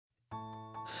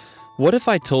What if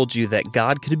I told you that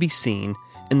God could be seen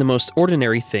in the most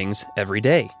ordinary things every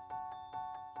day?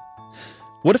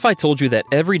 What if I told you that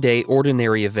everyday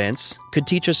ordinary events could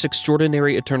teach us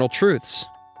extraordinary eternal truths?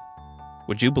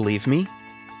 Would you believe me?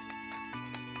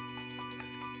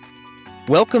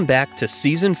 Welcome back to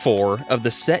Season 4 of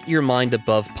the Set Your Mind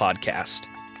Above podcast.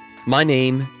 My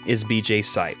name is BJ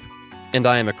Sipe, and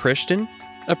I am a Christian,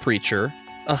 a preacher,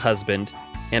 a husband,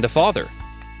 and a father.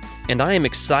 And I am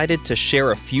excited to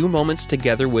share a few moments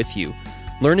together with you,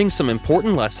 learning some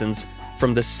important lessons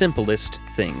from the simplest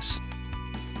things.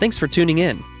 Thanks for tuning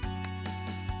in.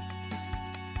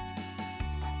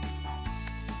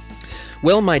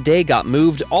 Well, my day got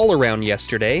moved all around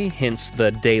yesterday, hence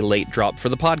the day late drop for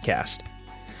the podcast.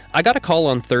 I got a call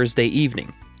on Thursday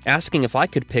evening, asking if I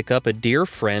could pick up a dear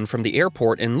friend from the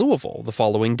airport in Louisville the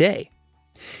following day.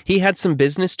 He had some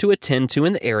business to attend to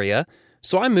in the area,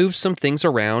 so I moved some things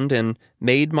around and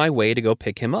made my way to go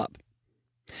pick him up.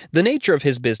 The nature of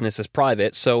his business is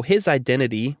private, so his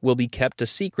identity will be kept a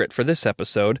secret for this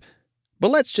episode, but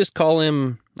let's just call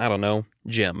him,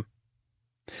 Jim.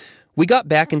 We got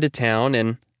back into town,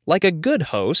 and like a good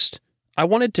host, I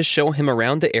wanted to show him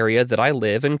around the area that I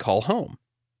live and call home.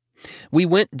 We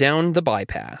went down the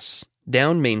bypass,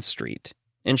 down Main Street,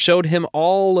 and showed him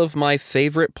all of my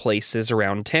favorite places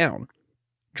around town.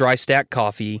 Dry Stack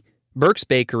Coffee, Burke's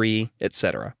Bakery,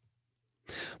 etc.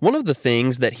 One of the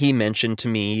things that he mentioned to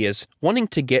me is wanting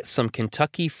to get some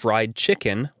Kentucky Fried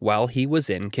Chicken while he was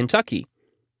in Kentucky.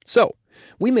 So,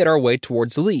 we made our way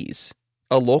towards Lee's,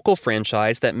 a local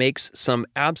franchise that makes some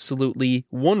absolutely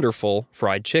wonderful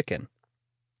fried chicken.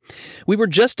 We were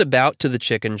just about to the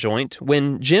chicken joint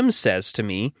when Jim says to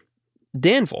me,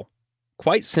 "Danville,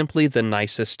 quite simply the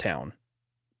nicest town."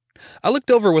 I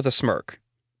looked over with a smirk.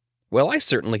 "Well, I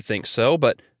certainly think so,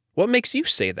 but what makes you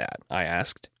say that?" I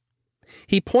asked.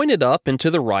 He pointed up and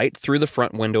to the right through the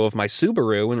front window of my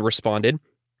Subaru and responded,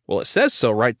 "Well, it says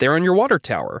so right there on your water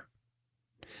tower."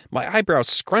 My eyebrows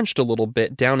scrunched a little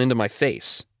bit down into my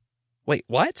face. "Wait,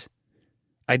 what?"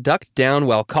 I ducked down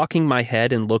while cocking my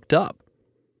head and looked up.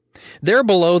 There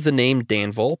below the name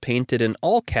Danville, painted in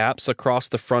all caps across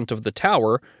the front of the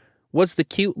tower, was the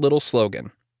cute little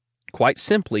slogan, quite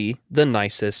simply, the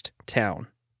nicest town.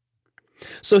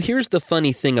 So here's the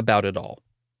funny thing about it all.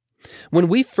 When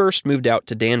we first moved out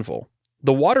to Danville,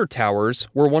 the water towers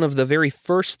were one of the very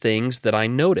first things that I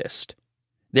noticed.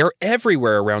 They're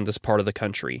everywhere around this part of the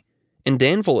country, and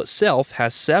Danville itself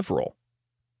has several.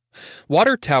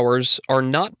 Water towers are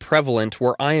not prevalent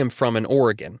where I am from in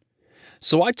Oregon,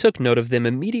 so I took note of them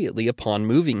immediately upon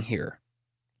moving here.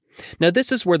 Now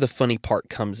this is where the funny part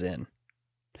comes in.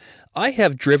 I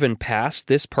have driven past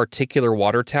this particular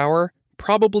water tower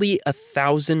probably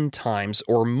 1,000 times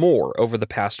or more over the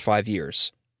past 5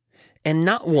 years. And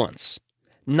not once,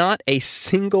 not a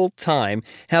single time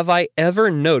have I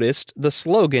ever noticed the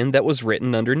slogan that was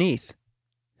written underneath.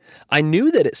 I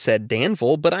knew that it said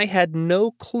Danville, but I had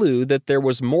no clue that there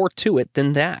was more to it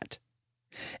than that.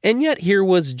 And yet here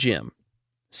was Jim,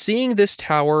 seeing this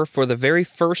tower for the very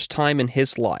first time in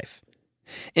his life,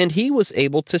 and he was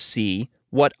able to see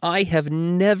what I have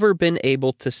never been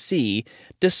able to see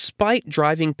despite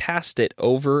driving past it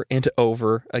over and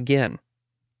over again.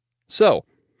 So,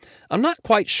 I'm not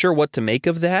quite sure what to make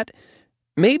of that.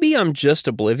 Maybe I'm just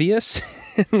oblivious,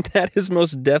 and that is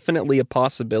most definitely a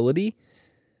possibility.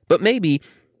 But maybe,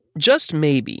 just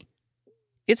maybe,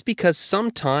 it's because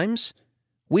sometimes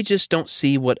we just don't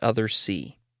see what others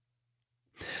see.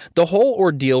 The whole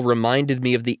ordeal reminded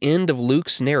me of the end of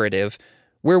Luke's narrative,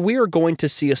 where we are going to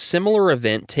see a similar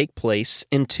event take place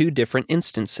in two different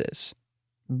instances,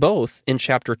 both in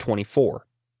chapter 24.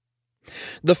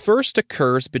 The first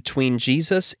occurs between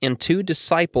Jesus and two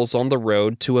disciples on the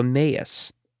road to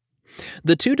Emmaus.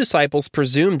 The two disciples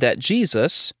presumed that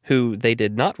Jesus, who they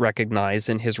did not recognize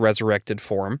in his resurrected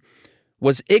form,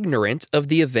 was ignorant of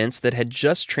the events that had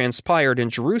just transpired in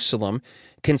Jerusalem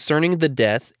concerning the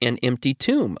death and empty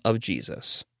tomb of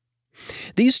Jesus.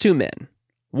 These two men,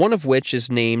 one of which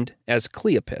is named as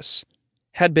Cleopas,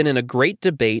 had been in a great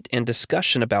debate and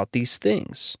discussion about these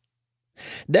things.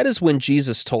 That is when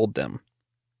Jesus told them,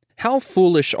 "How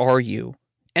foolish are you,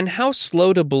 and how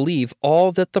slow to believe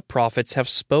all that the prophets have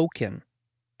spoken?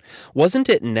 Wasn't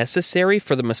it necessary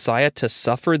for the Messiah to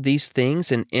suffer these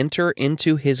things and enter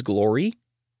into his glory?"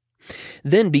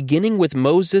 Then, beginning with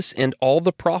Moses and all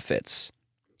the prophets,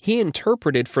 he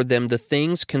interpreted for them the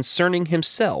things concerning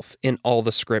himself in all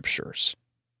the scriptures.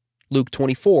 Luke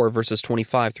 24, verses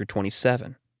 25 through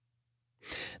 27.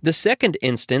 The second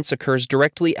instance occurs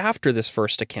directly after this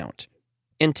first account,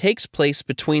 and takes place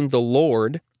between the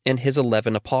Lord and his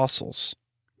 11 apostles.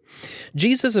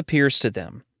 Jesus appears to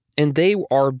them, and they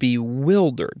are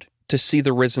bewildered to see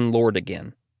the risen Lord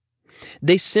again.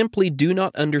 They simply do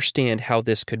not understand how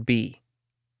this could be.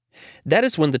 That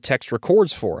is when the text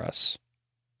records for us.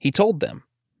 He told them,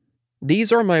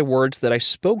 "These are my words that I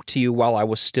spoke to you while I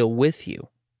was still with you,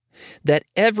 that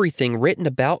everything written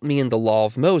about me in the law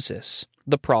of Moses,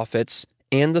 the prophets,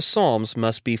 and the Psalms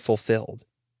must be fulfilled."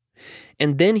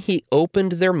 And then he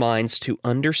opened their minds to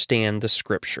understand the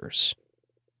Scriptures.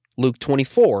 Luke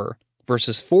 24,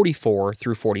 verses 44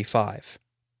 through 45.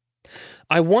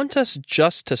 I want us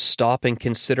just to stop and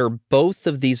consider both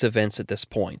of these events at this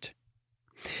point.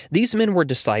 These men were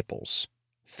disciples,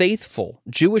 faithful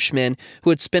Jewish men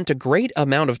who had spent a great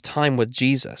amount of time with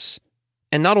Jesus.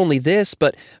 And not only this,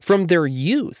 but from their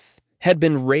youth had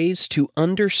been raised to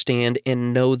understand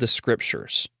and know the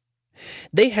Scriptures.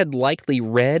 They had likely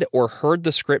read or heard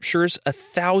the Scriptures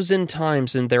 1,000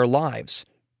 times in their lives,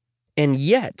 and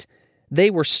yet they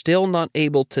were still not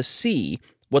able to see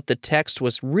what the text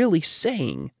was really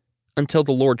saying until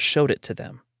the Lord showed it to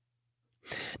them.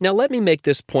 Now let me make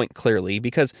this point clearly,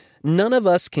 because none of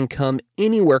us can come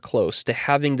anywhere close to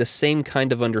having the same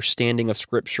kind of understanding of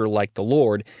Scripture like the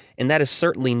Lord, and that is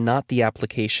certainly not the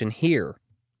application here.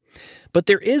 But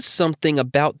there is something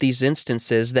about these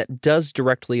instances that does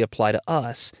directly apply to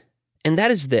us, and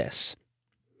that is this.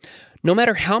 No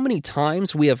matter how many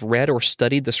times we have read or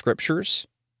studied the Scriptures,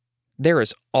 there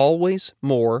is always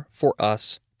more for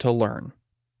us to learn.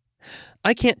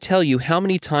 I can't tell you how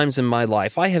many times in my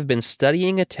life I have been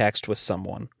studying a text with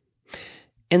someone,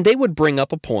 and they would bring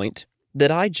up a point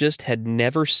that I just had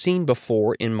never seen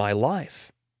before in my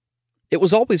life. It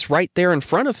was always right there in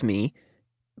front of me,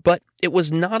 but it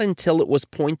was not until it was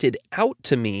pointed out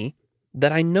to me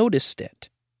that I noticed it.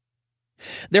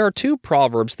 There are two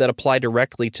proverbs that apply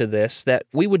directly to this that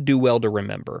we would do well to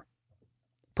remember.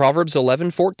 Proverbs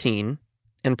 11:14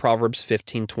 and Proverbs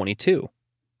 15:22.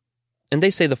 And they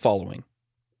say the following: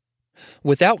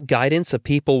 "Without guidance a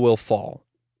people will fall,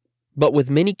 but with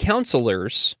many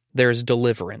counselors there is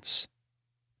deliverance."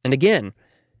 And again,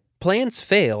 plans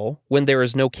fail when there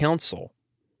is no counsel,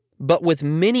 but with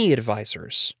many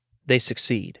advisors they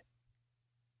succeed.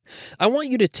 I want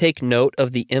you to take note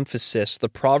of the emphasis the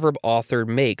proverb author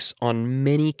makes on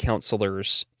many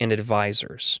counselors and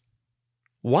advisors.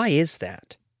 Why is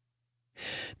that?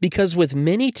 Because with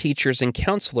many teachers and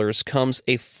counselors comes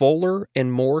a fuller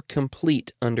and more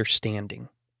complete understanding.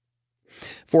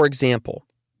 For example,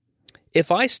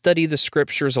 if I study the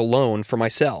Scriptures alone for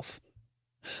myself,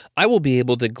 I will be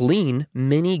able to glean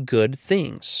many good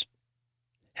things.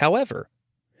 However,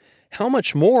 how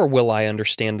much more will I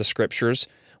understand the Scriptures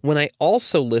when I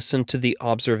also listen to the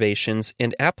observations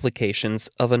and applications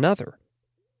of another,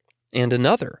 and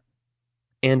another,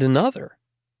 and another?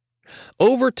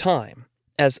 Over time,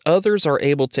 as others are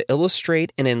able to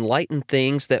illustrate and enlighten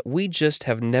things that we just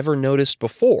have never noticed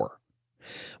before,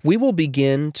 we will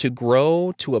begin to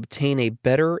grow to obtain a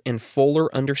better and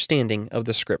fuller understanding of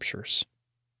the Scriptures.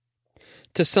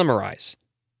 To summarize,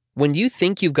 when you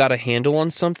think you've got a handle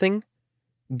on something,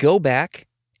 go back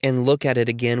and look at it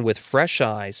again with fresh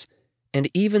eyes and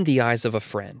even the eyes of a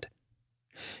friend.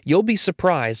 You'll be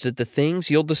surprised at the things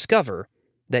you'll discover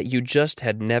that you just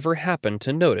had never happened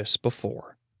to notice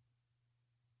before.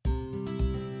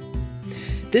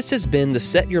 This has been the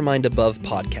Set Your Mind Above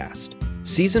podcast,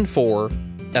 Season 4,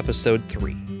 Episode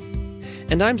 3.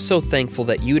 And I'm so thankful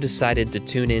that you decided to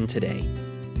tune in today.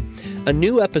 A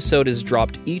new episode is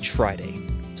dropped each Friday,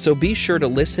 so be sure to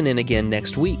listen in again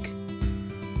next week.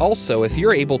 Also, if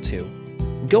you're able to,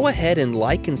 go ahead and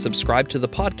like and subscribe to the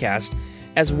podcast,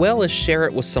 as well as share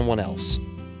it with someone else.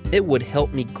 It would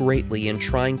help me greatly in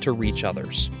trying to reach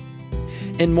others.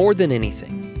 And more than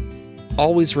anything,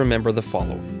 always remember the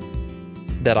following: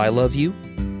 that I love you,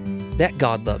 that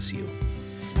God loves you,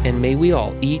 and may we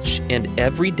all each and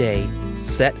every day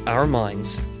set our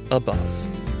minds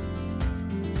above.